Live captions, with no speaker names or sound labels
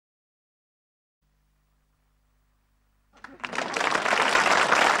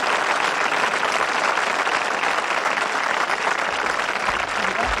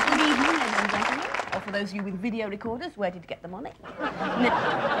those of you with video recorders, where did you get the money?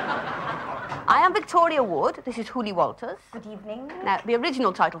 I am Victoria Wood. This is Hooley Walters. Good evening. Now, the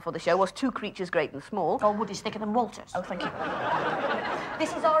original title for the show was Two Creatures Great and Small. Oh, Wood is thicker than Walters. Oh, thank you.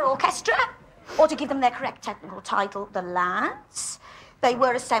 This is our orchestra, or to give them their correct technical title, the Lads. They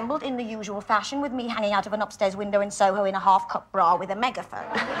were assembled in the usual fashion, with me hanging out of an upstairs window in Soho in a half-cut bra with a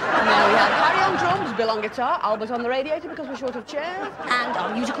megaphone. Now we have Harry on drums, Bill on guitar, Albert on the radiator because we're short of chairs. And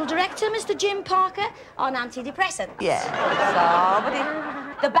our musical director, Mr. Jim Parker, on antidepressants. Yeah.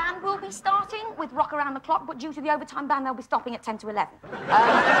 The band will be starting with Rock Around the Clock, but due to the overtime ban, they'll be stopping at 10 to 11.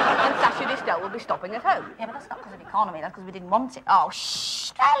 And Sacha Distel will be stopping at home. Yeah, but that's not because of economy, that's because we didn't want it. Oh, shh,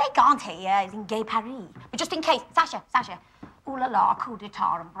 Stanley can't hear. He's in Gay Paris. But just in case, Sacha. Ooh la la, coup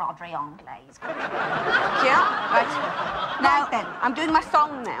d'etat and broderie anglaise. Yeah, right. Now, then, I'm doing my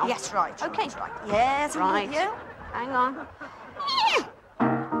song now. Yes, right. Okay. Right. Yes, right. With you. Hang on.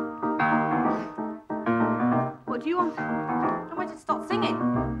 What do you want? I wanted to start singing.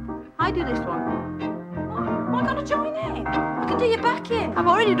 I do this one. Oh, I gotta join in. I can do your backing. I've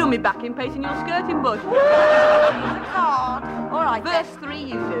already done my backing, pasting your skirting bud. God. All right. Verse 3,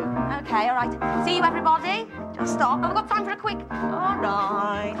 you do. Okay, all right. See you, everybody. Just stop. Have we got time for a quick? All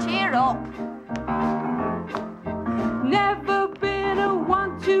right. Cheer up. Never been a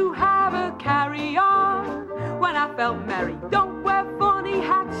one to have a carry-on. When I felt merry, don't wear funny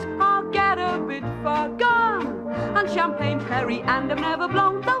hats, I'll get a bit forgone. And champagne perry, and I've never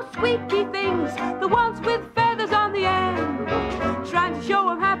blown those squeaky things, the ones with feathers on the end. Trying to show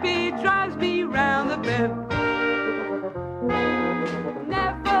I'm happy drives me round the bend.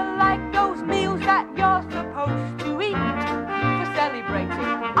 Never like those meals that you're supposed to eat for celebrating.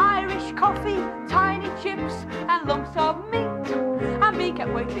 Irish coffee, tiny chips, and lumps of meat. And me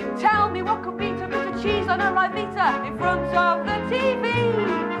kept waiting, tell me what could beat a bit of cheese on a Rivita in front of the TV.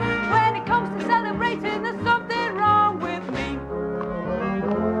 When it comes to celebrating, there's something wrong with me.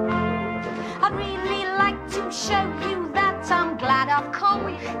 I'd really like to show you that I'm glad I've come.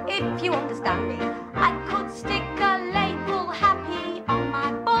 If you understand me, I could stick a label happy on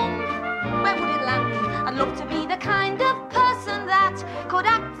my bum. Where would it land me? I'd love to be the kind of person that could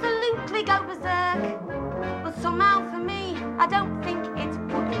absolutely go berserk. But somehow for me, I don't think it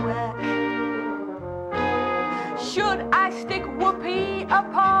would work. Should I stick whoopee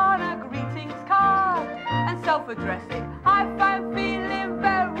upon a greetings card and self-address it? I find feeling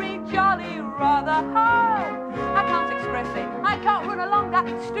very jolly rather hard. I can't express it. I can't run along that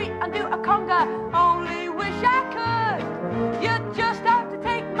street and do a conga. Only wish I could. You just have to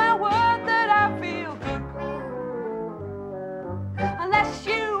take my word that I feel good. Unless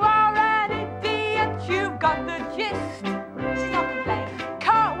you are an idiot, you've got the gist. Stop and play.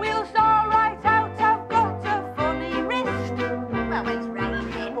 Cartwheels are right out, I've got a funny wrist. Well, it's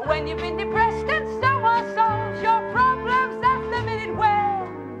raining. But when you've been depressed and someone solves your problems, that's the minute when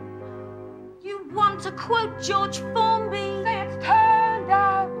You want to quote George Formby? say it's turned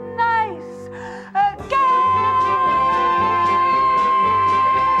out nice again.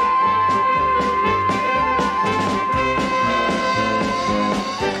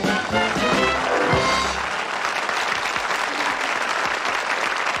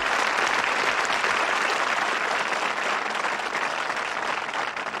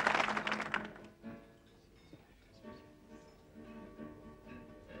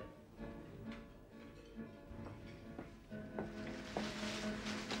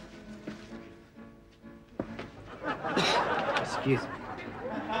 Excuse me.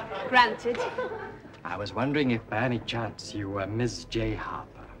 Granted. I was wondering if by any chance you were Miss J.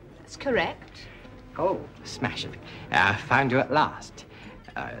 Harper. That's correct. Oh, smash it. I found you at last.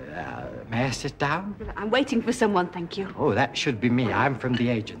 May I sit down? I'm waiting for someone, thank you. Oh, that should be me. I'm from the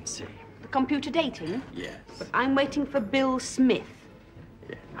agency. The computer dating? Yes. I'm waiting for Bill Smith.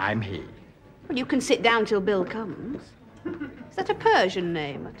 Yeah, I'm he. Well, you can sit down till Bill comes. Is that a Persian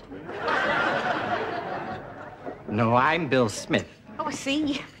name? No, I'm Bill Smith. Oh, I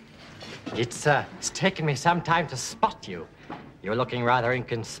see. It's taken me some time to spot you. You're looking rather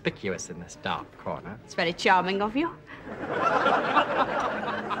inconspicuous in this dark corner. It's very charming of you.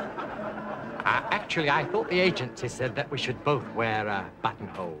 Actually, I thought the agency said that we should both wear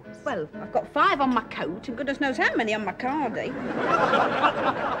buttonholes. Well, I've got 5 on my coat and goodness knows how many on my cardi.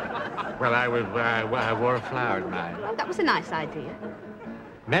 Well, I wore a flower in mine. Well, that was a nice idea.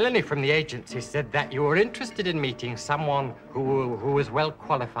 Melanie from the agency said that you were interested in meeting someone who was well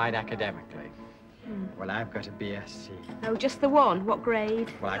qualified academically. Well, I've got a BSc. Oh, just the one? What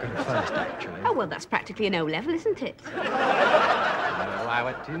grade? Well, I got a first, actually. Oh, well, that's practically an O-level, isn't it? No, I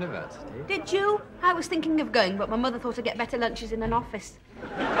went to university. Did you? I was thinking of going, but my mother thought I'd get better lunches in an office.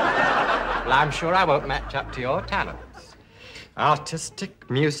 Well, Well, I'm sure I won't match up to your talents. Artistic,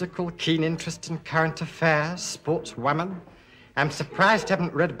 musical, keen interest in current affairs, sportswoman. I'm surprised I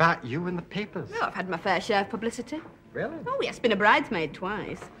haven't read about you in the papers. Oh, I've had my fair share of publicity. Really? Oh, yes, been a bridesmaid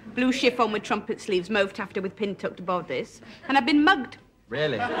twice. Blue chiffon with trumpet sleeves, mauve taffeta with pin-tucked bodice. And I've been mugged.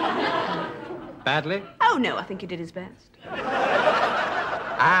 Really? Badly? Oh, no, I think he did his best.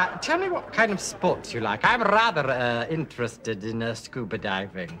 Tell me what kind of sports you like. I'm rather interested in scuba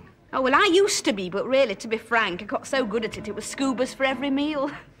diving. Oh, well, I used to be, but really, to be frank, I got so good at it, it was scubas for every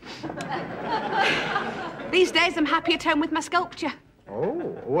meal. These days, I'm happy at home with my sculpture.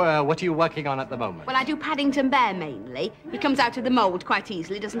 Oh, well, what are you working on at the moment? Well, I do Paddington Bear, mainly. He comes out of the mould quite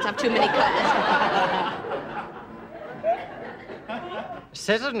easily, doesn't have too many colours.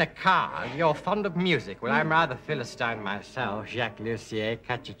 Says in the car, you're fond of music. Well, I'm rather Philistine myself. Jacques Lussier,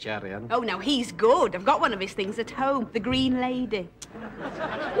 Cacciacharian. Oh, no, he's good. I've got one of his things at home, The Green Lady.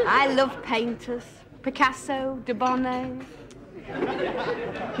 I love painters. Picasso, Debonnet.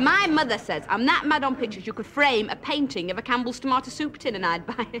 My mother says I'm that mad on pictures you could frame a painting of a Campbell's tomato soup tin and I'd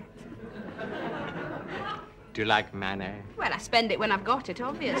buy it. Do you like Manet? Well, I spend it when I've got it,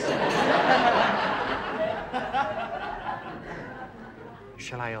 obviously.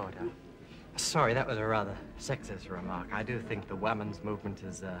 Shall I order? Sorry, that was a rather sexist remark. I do think the women's movement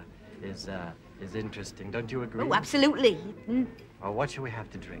is interesting. Don't you agree? Oh, absolutely. Well, what shall we have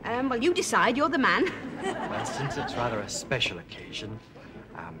to drink? Well, you decide. You're the man. Well, since it's rather a special occasion,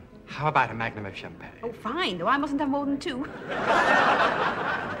 how about a magnum of champagne? Oh, fine, though I mustn't have more than two.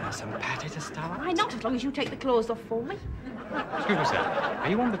 Some pâté to start? Why not, as long as you take the clothes off for me? Excuse me, sir. Are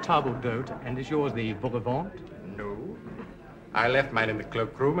you on the table d'hôte, and is yours the vol au vent? No. I left mine in the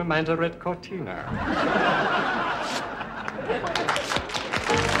cloakroom, and mine's a red Cortina.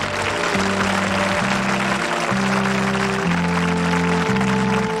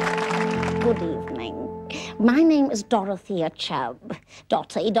 Good evening. My name is Dorothea Chubb,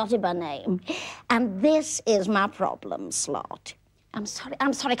 Dotty by name, and this is my problem slot. I'm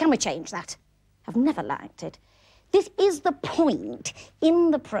sorry, can we change that? I've never liked it. This is the point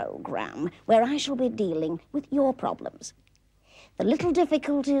in the program where I shall be dealing with your problems. The little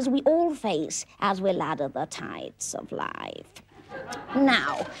difficulties we all face as we ladder the tides of life.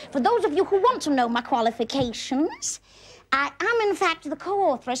 Now, for those of you who want to know my qualifications, I am, in fact, the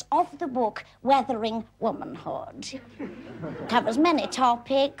co-authoress of the book Weathering Womanhood. It covers many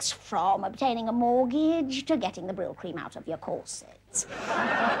topics, from obtaining a mortgage to getting the Brill cream out of your corsets.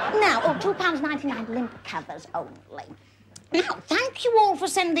 Now, £2.99 limp covers only. Now, thank you all for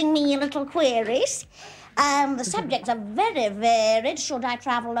sending me your little queries. The subjects are very varied. Should I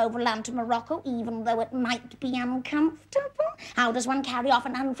travel overland to Morocco, even though it might be uncomfortable? How does one carry off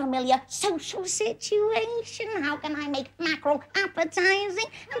an unfamiliar social situation? How can I make mackerel appetizing?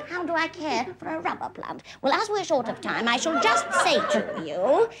 And how do I care for a rubber plant? Well, as we're short of time, I shall just say to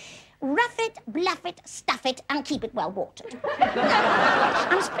you, rough it, bluff it, stuff it, and keep it well watered. Now,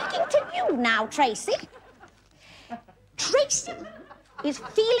 I'm speaking to you now, Tracy. Tracy is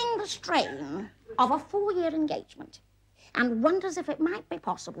feeling the strain of a 4-year engagement and wonders if it might be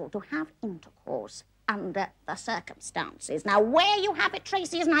possible to have intercourse under the circumstances. Now, where you have it,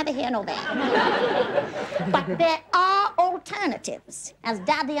 Tracy, is neither here nor there. But there are alternatives, as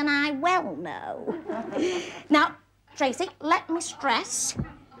Daddy and I well know. Now, Tracy, let me stress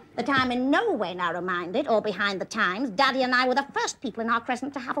that I'm in no way narrow-minded or behind the times. Daddy and I were the first people in our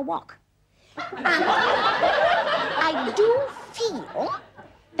crescent to have a walk. And I do feel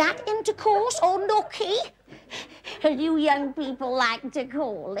that intercourse, or nookie, as you young people like to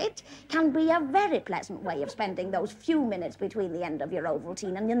call it, can be a very pleasant way of spending those few minutes between the end of your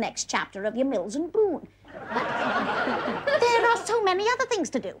Ovaltine and the next chapter of your Mills and Boone. But there are so many other things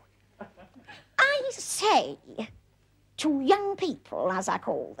to do. I say to young people, as I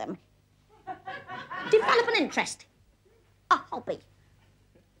call them, develop an interest, a hobby.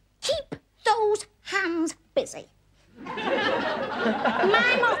 Keep those hands busy.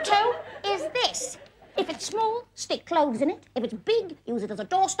 My motto is this. If it's small, stick clothes in it. If it's big, use it as a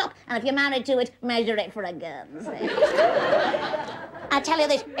doorstop. And if you're married to it, measure it for a Guernsey. I tell you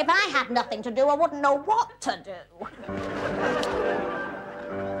this, if I had nothing to do, I wouldn't know what to do.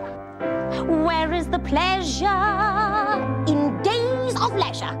 Where is the pleasure in days of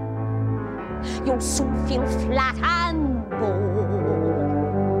leisure? You'll soon feel flat and bored.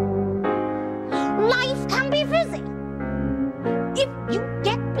 Life can be busy if you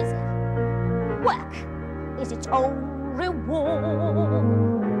get busy. Work is its own reward.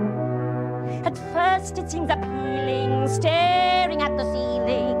 At first it seems appealing, staring at the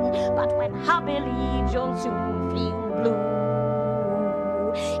ceiling, but when hubby leaves, you'll soon feel blue.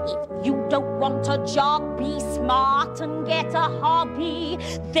 If you don't want a job, be smart and get a hobby.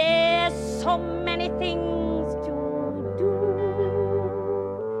 There's so many things to do.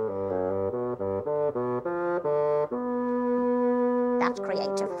 That's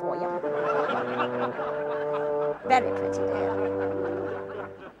creative for you. Very pretty, dear.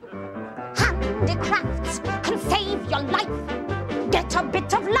 Handicrafts can save your life. Get a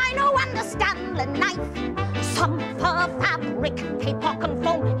bit of lino and a Stanley knife. Some fur fabric, paper and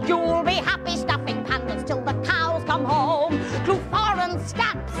foam. You'll be happy stuffing pandas till the cows come home. Glue foreign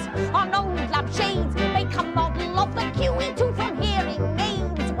stamps on old lampshades. Make a model of the QE2 from hearing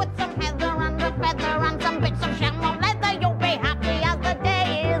aids. With some heather and a feather and some bits of shamrock leather, you'll be happy as the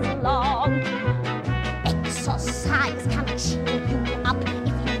day is long. Exercise can cheer you up if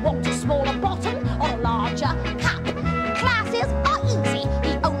you want a smaller bottom or a larger cup. Classes are easy.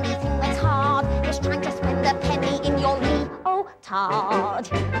 The only thing that's hard is trying to spend a penny in your leotard.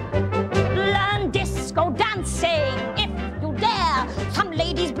 Learn disco dancing if you dare. Some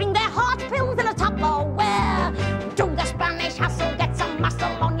ladies bring their heart pills in a Tupperware. Do the Spanish hustle, get some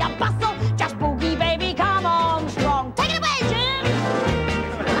muscle on your bustle. Just boogie, baby, come on strong. Take it away, Jim!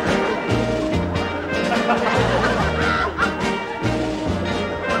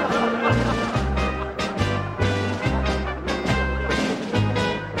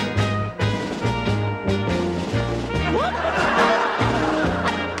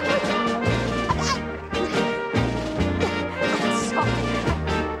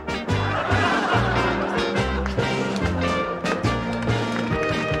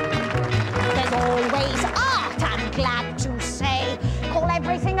 There's always art, I'm glad to say. Call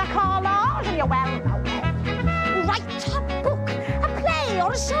everything a collage and you're well away. Write a book, a play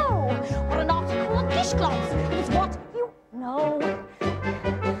or a show, or an article on dishcloths. It's what you know.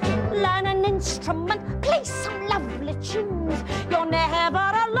 Learn an instrument, play some lovely tunes. You're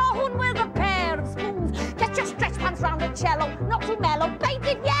never alone with a pair of spoons. Get your stretch pants round a cello, not too mellow,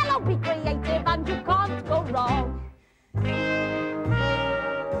 painted yellow. Be creative and you can't go wrong.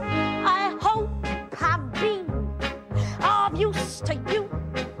 I hope I've been of use to you.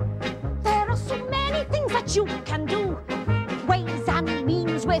 There are so many things that you can do. Ways and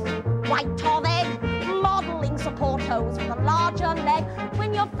means with white or egg. Modelling support hose with a larger leg.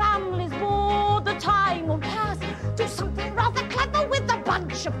 When your family's bored, the time will pass. Do something rather clever with a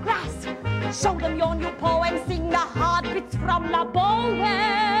bunch of grass. Show them your new poem, sing the hard bits from La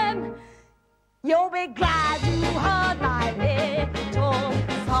Boheme. You'll be glad you heard my little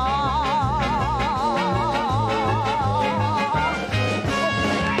song.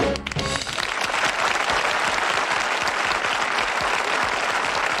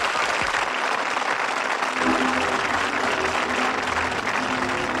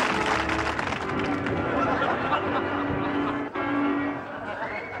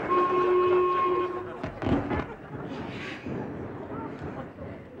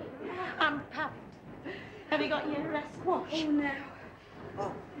 I'm puffed. Have you got your wristwatch? Oh, no.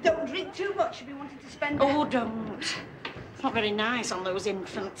 Oh, don't drink too much if you wanted to spend it. Oh, don't. It's not very nice on those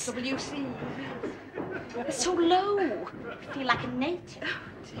infants. WC. It's so low. I feel like a native.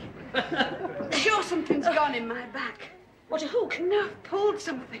 I'm sure something's gone in my back. What, a hook? No, I've pulled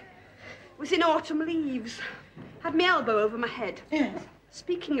something. It was in autumn leaves. Had my elbow over my head. Yes.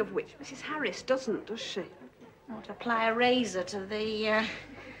 Speaking of which, Mrs. Harris doesn't, does she? Want to apply a razor to the,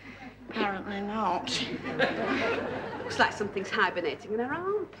 apparently not. Looks like something's hibernating in her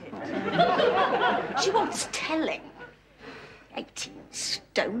armpit. She wants telling. 18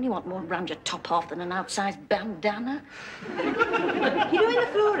 stone, you want more round your top half than an outsized bandana? You know in the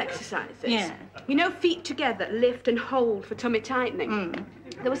floor exercises? Yeah. You know feet together, lift and hold for tummy tightening?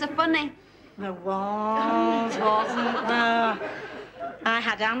 There was a funny... There was, wasn't there? I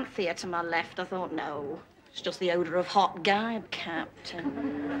had Anthea to my left. I thought, no, it's just the odour of hot guide,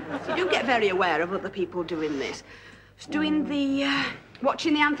 Captain. You do get very aware of other people doing this. I was doing the...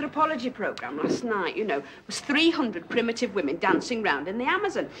 watching the anthropology programme last night, you know. It was 300 primitive women dancing round in the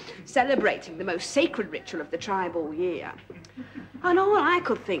Amazon, celebrating the most sacred ritual of the tribal year. And all I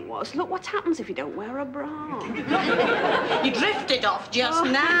could think was, look what happens if you don't wear a bra. You drifted off just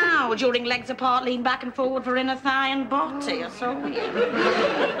now, during legs apart, lean back and forward for inner thigh and body. I saw you.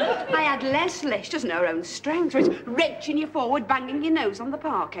 I had Leslie. She doesn't know her own strength. So it's wrenching you forward, banging your nose on the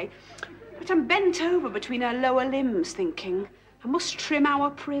parquet. But I'm bent over between her lower limbs, thinking, I must trim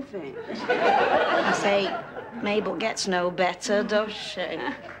our privet. I say, Mabel gets no better, does she?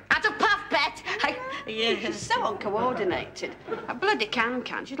 At a puff bet. She's so uncoordinated. A bloody can.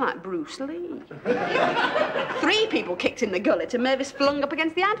 She's like Bruce Lee. 3 people kicked in the gullet and Mavis flung up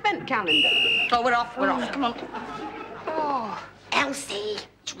against the advent calendar. Oh, we're off. Come on. Oh, Elsie.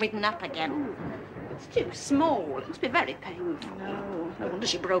 ridden up again. It's too small. It must be very painful. No wonder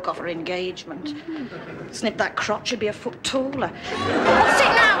she broke off her engagement. Snip that crotch, she'd be a foot taller. What's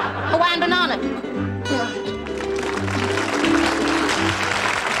it now? Hawaiian banana.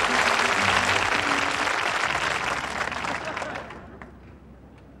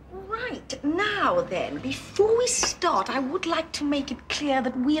 Right, now then, before we start, I would like to make it clear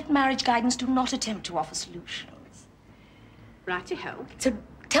that we at Marriage Guidance do not attempt to offer solutions. Righty-ho. So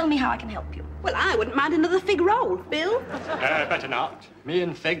tell me how I can help you. Well, I wouldn't mind another fig roll. Bill? Better not. Me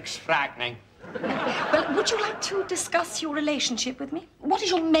and Fig's frightening. Well, would you like to discuss your relationship with me? What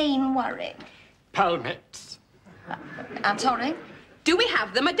is your main worry? Pelmets. I'm sorry? Do we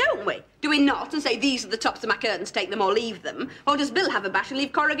have them or don't we? Do we not and say these are the tops of my curtains, take them or leave them? Or does Bill have a bash and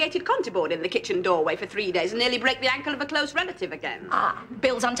leave corrugated conteboard in the kitchen doorway for 3 days and nearly break the ankle of a close relative again? Ah,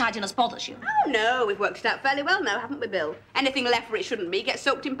 Bill's untidiness bothers you. Oh, no, we've worked it out fairly well now, haven't we, Bill? Anything left where it shouldn't be gets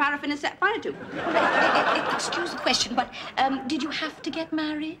soaked in paraffin and set fire to. Excuse the question, but did you have to get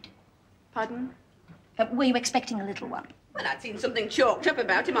married? Pardon? Were you expecting a little one? Well, I'd seen something chalked up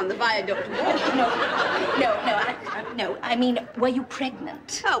about him on the viaduct wall. No, I mean, were you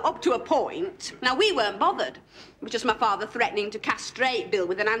pregnant? Oh, up to a point. Now, we weren't bothered. It was just my father threatening to castrate Bill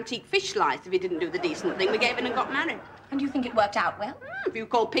with an antique fish slice if he didn't do the decent thing. We gave in and got married. And do you think it worked out well? If you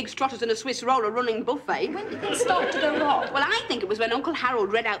call pigs, trotters and a Swiss roll a running buffet. When did things start to go wrong? Well, I think it was when Uncle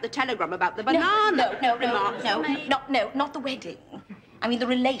Harold read out the telegram about the banana. No, not the wedding. I mean, the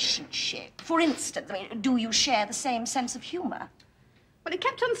relationship. For instance, I mean, do you share the same sense of humour? Well, he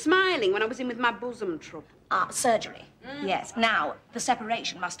kept on smiling when I was in with my bosom trouble. Ah, surgery. Yes. Now, the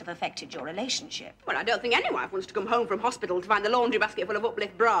separation must have affected your relationship. Well, I don't think any wife wants to come home from hospital to find the laundry basket full of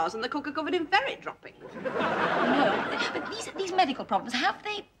uplift bras and the cooker covered in ferret droppings. No, but these medical problems, have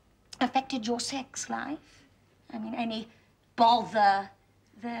they affected your sex life? I mean, any bother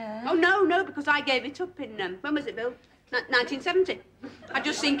there? Oh, no, because I gave it up in, when was it, Bill? 1970. I'd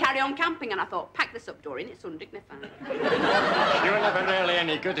just seen Carry On Camping and I thought, pack this up, Doreen, it's undignified. You were never really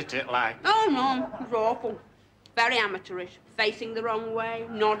any good at it, like. Oh, no, it was awful. Very amateurish, facing the wrong way,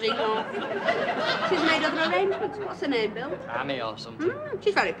 nodding off. She's made other arrangements. What's her name, Bill? Annie or something.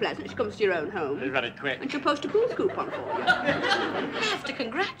 She's very pleasant. She comes to your own home. She's very quick. And she'll post a pool's coupon for you. I have to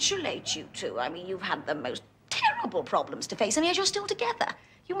congratulate you two. I mean, you've had the most terrible problems to face, and yet you're still together.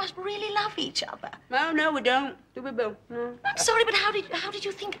 You must really love each other. No, we don't. Do we, Bill? No. I'm sorry, but how did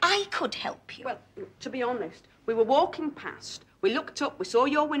you think I could help you? Well, to be honest, we were walking past. We looked up, we saw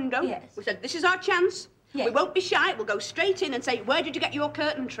your window. Yes. We said, this is our chance. Yes. We won't be shy. We'll go straight in and say, where did you get your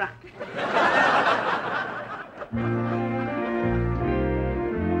curtain track?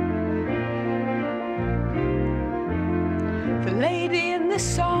 The lady in this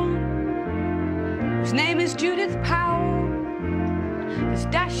song, whose name is Judith Powell, has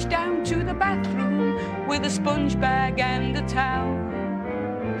dashed down to the bathroom with a sponge bag and a towel,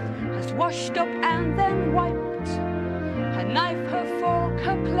 has washed up and then wiped her knife, her fork,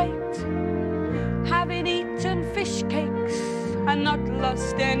 her plate, having eaten fish cakes and not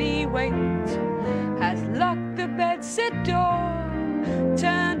lost any weight, has locked the bedsit door,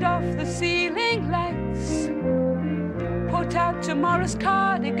 turned off the ceiling lights, put out tomorrow's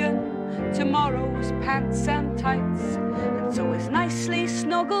cardigan, tomorrow's pants and tights, and so is nicely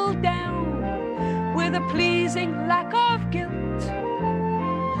snuggled down with a pleasing lack of guilt.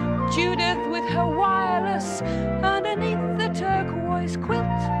 Judith with her wireless underneath the turquoise quilt.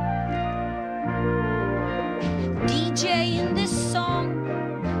 DJ in this song,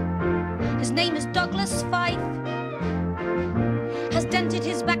 his name is Douglas Fife, has dented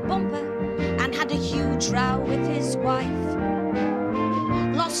his back bumper and had a huge row with his wife.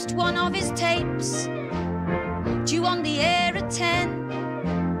 Lost one of his tapes, due on the air at 10.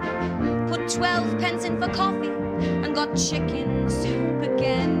 Put 12 pence in for coffee and got chicken soup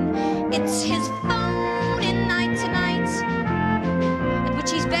again. It's his phone in night to night, at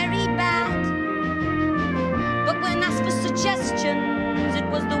which he's very bad. But when asked for suggestions, it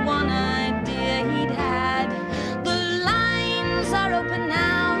was the one idea he'd had. The lines are open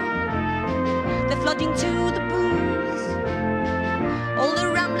now, they're flooding to the booze. All the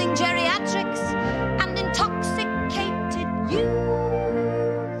rambling geriatrics and intoxicated youths.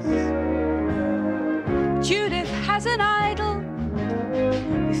 Judith has an idol,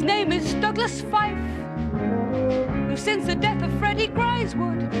 his name is Douglas Fife, who since the death of Freddie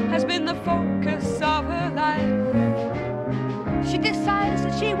Griswood has been the focus of her life. She decides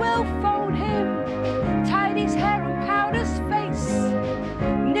that she will phone him, tidies hair and powders face,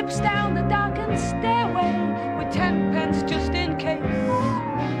 nips down the darkened stairway with 10 pence just in case.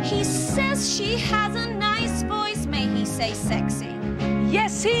 He says she has a nice voice, may he say sexy?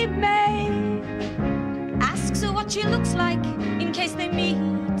 Yes, as he may. Asks her what she looks like in case they meet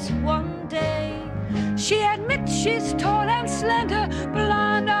one day. She admits she's tall and slender,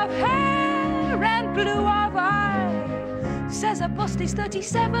 blonde of hair and blue of eye. Says her bust is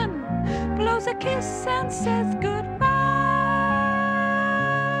 37, blows a kiss and says goodbye.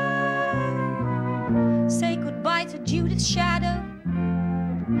 Say goodbye to Judith's shadow,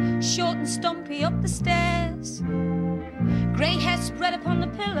 short and stumpy up the stairs. Grey hair spread upon the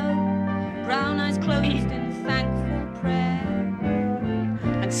pillow, brown eyes closed in thankful prayer.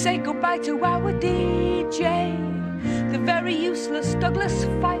 And say goodbye to our DJ, the very useless Douglas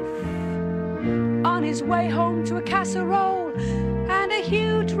Fife, on his way home to a casserole and a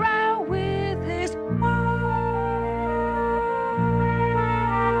huge row with his wife.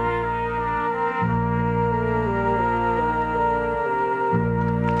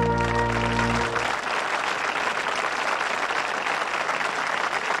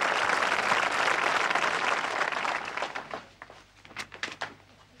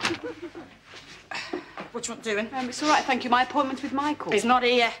 What you want doing? It's all right, thank you. My appointment's with Michael. He's not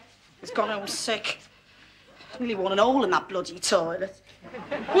here. He's gone home sick. Nearly worn an hole in that bloody toilet.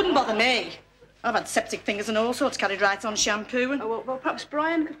 Wouldn't bother me. I've had septic fingers and all sorts carried right on shampooing. Oh, well, perhaps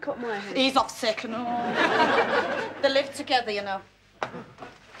Brian could cut my hair. He's off sick and all. They live together, you know.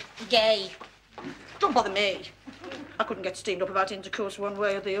 Gay. Don't bother me. I couldn't get steamed up about intercourse one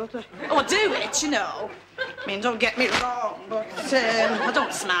way or the other. Oh, I do it, you know. I mean, don't get me wrong, but I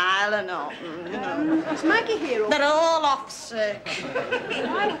don't smile or nothing, you know. Is Maggie here? They're all off sick.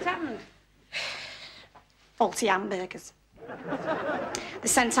 Why? What's happened? Faulty hamburgers. They're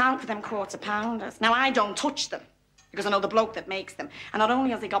sent out for them quarter pounders. Now, I don't touch them because I know the bloke that makes them. And not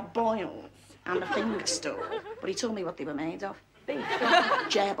only has he got boils and a finger store, but he told me what they were made of. Beef.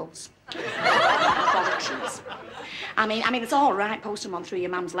 Gerbils. Laboratories. I mean, it's all right posting one through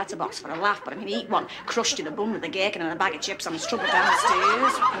your mum's letterbox for a laugh, but I mean, eat one crushed in a bun with a gherkin and a bag of chips on his trouble downstairs. You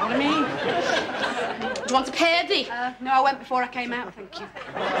know what I mean? Do you want a paddy? No, I went before I came out, thank you.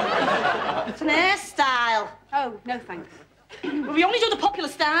 It's an hairstyle. Oh, no thanks. Well, we only do the popular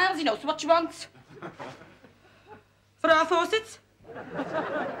styles, you know, so what do you want? For our Fawcett's?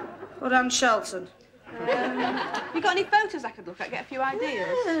 For Anne Shelton? You got any photos I could look at, get a few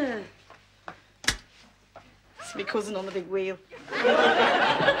ideas? Yeah. It's my cousin on the big wheel.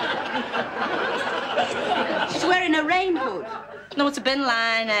 She's wearing a rain hood. No, it's a bin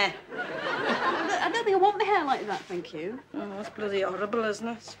liner. I don't think I want my hair like that, thank you. Oh, that's bloody horrible, isn't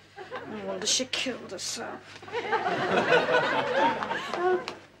it? No wonder she killed herself.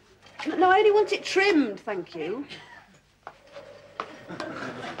 No, I only want it trimmed, thank you.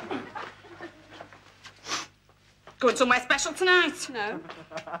 Going somewhere special tonight? No.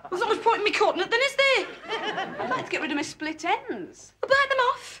 Well, there's not much point in me cutting it then, is there? I'd like to get rid of my split ends. Well, bite them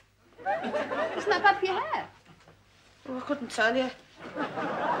off. Isn't that bad for your hair? Oh, I couldn't tell you.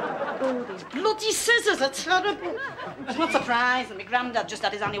 Oh, these bloody scissors are terrible. It's not surprising. My granddad just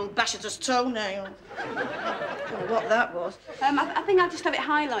had his annual bash at his toenail. Don't know what that was. I think I'll just have it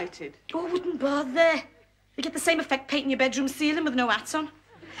highlighted. Oh, wouldn't bother. You get the same effect painting your bedroom ceiling with no hat on.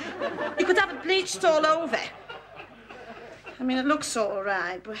 You could have it bleached all over. I mean, it looks all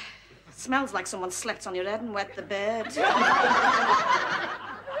right, but it smells like someone slept on your head and wet the bed.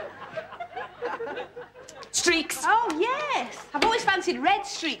 Streaks. Oh, yes. I've always fancied red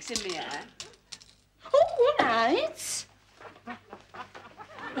streaks in my hair. Oh, all right.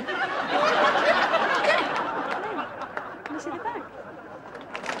 Can you see the back?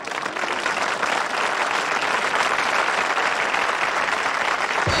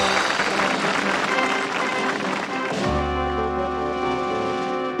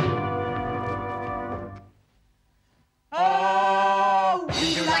 Oh,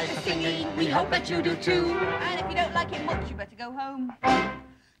 we do like the singing, we hope that you do too. And if you don't like it much, you better go home.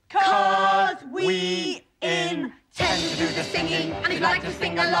 'Cause we intend to do the singing, and if you'd like to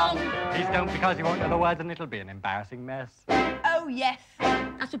sing along. Please don't, because you won't know the words and it'll be an embarrassing mess. Oh, yes.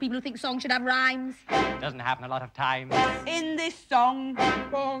 That's for people who think songs should have rhymes. Doesn't happen a lot of times. In this song.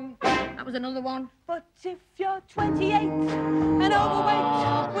 That was another one. But if you're 28 and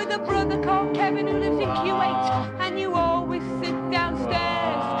overweight, with a brother called Kevin who lives in Q8, and you always sit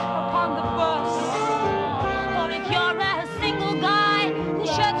downstairs upon the bus. Or if you're a single guy whose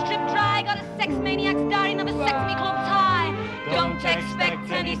shirt's stripped dry, got a sex maniac's diary and a vasectomy club tie, don't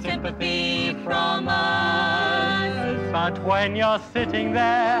expect any sympathy from us. But when you're sitting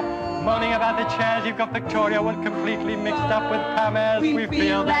there, moaning about the chairs, you've got Victoria one completely mixed up with Pamela's. We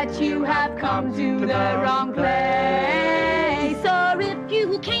feel that you have come to the wrong place. Or if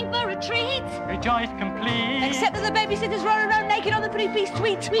you came for a treat. Rejoice complete. Except that the babysitter's running around naked on the three-piece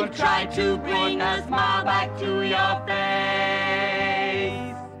suite. We've tried to bring a smile back to your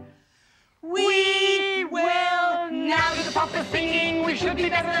face. We will. Now to the proper singing, we should be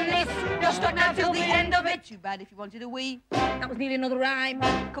better than this. You're stuck now till the end of it. Too bad if you wanted a wee. That was nearly another rhyme.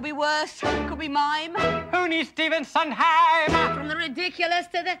 Could be worse, could be mime. Who needs Stephen Sondheim? From the ridiculous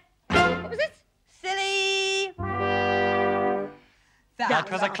to the... What was it? Silly.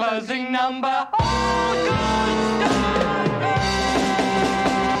 That was a closing number. Oh, good stuff.